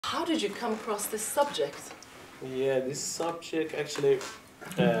How did you come across this subject? Yeah, this subject actually,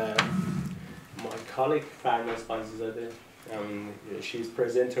 my colleague Farnaz Fazizadeh, she's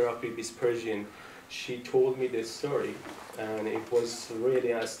presenter of BBC Persian. She told me this story, and it was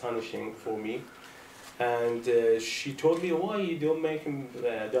really astonishing for me. And she told me, why you don't make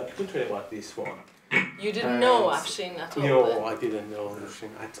a documentary about this one? You didn't know Afshin at all? No, I didn't know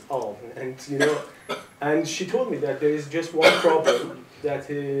Afshin at all. And you know, and she told me that there is just one problem, that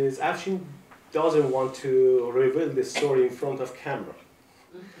is Afshin doesn't want to reveal the story in front of camera.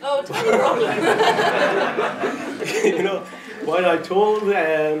 Oh, tell me problem. You know, when I told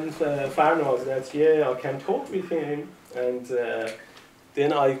Farnaz that, yeah, I can talk with him, and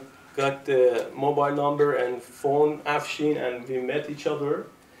then I got the mobile number and phone Afshin, and we met each other.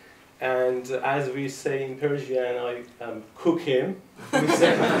 And as we say in Persian, I cook him.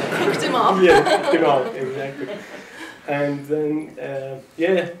 Cooked him up. Yeah, cooked him up, exactly. And then,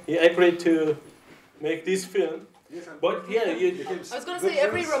 yeah, he agreed to make this film. But yeah, I was going to say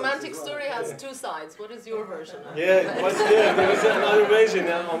every romantic story has two sides. What is your version? Yeah, but yeah, there is another version,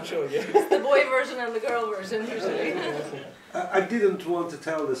 I'm sure. Yeah. It's the boy version and the girl version usually. I didn't want to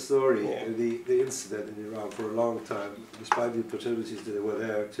tell the story, the incident in Iran, for a long time, despite the opportunities that were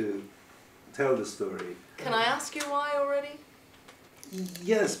there to tell the story. Can I ask you why already?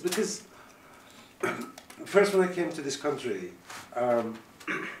 Yes, because first when I came to this country,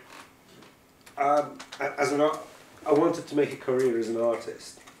 I wanted to make a career as an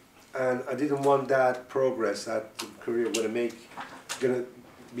artist, and I didn't want that progress, that career going to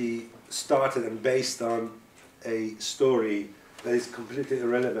be started and based on a story that is completely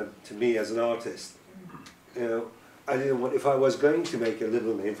irrelevant to me as an artist. You know, I didn't want, if I was going to make a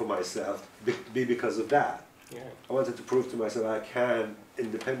little name for myself, be because of that. Yeah. I wanted to prove to myself I can,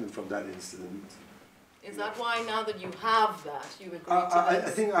 independent from that incident. Is that why now that you have that, you agree to I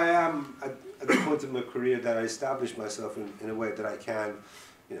this? think I am at the point in my career that I established myself in a way that I can,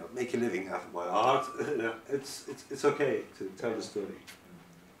 you know, make a living out of my art. It's okay to tell the story.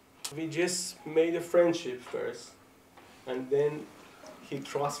 We just made a friendship first, and then he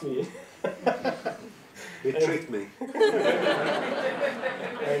trusts me. He tricked me. And,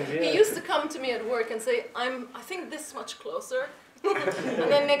 yeah. He used to come to me at work and say, I think this much closer.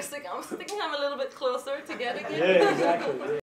 And then next thing, I'm thinking I'm a little bit closer to getting it. Yeah, exactly. Yeah.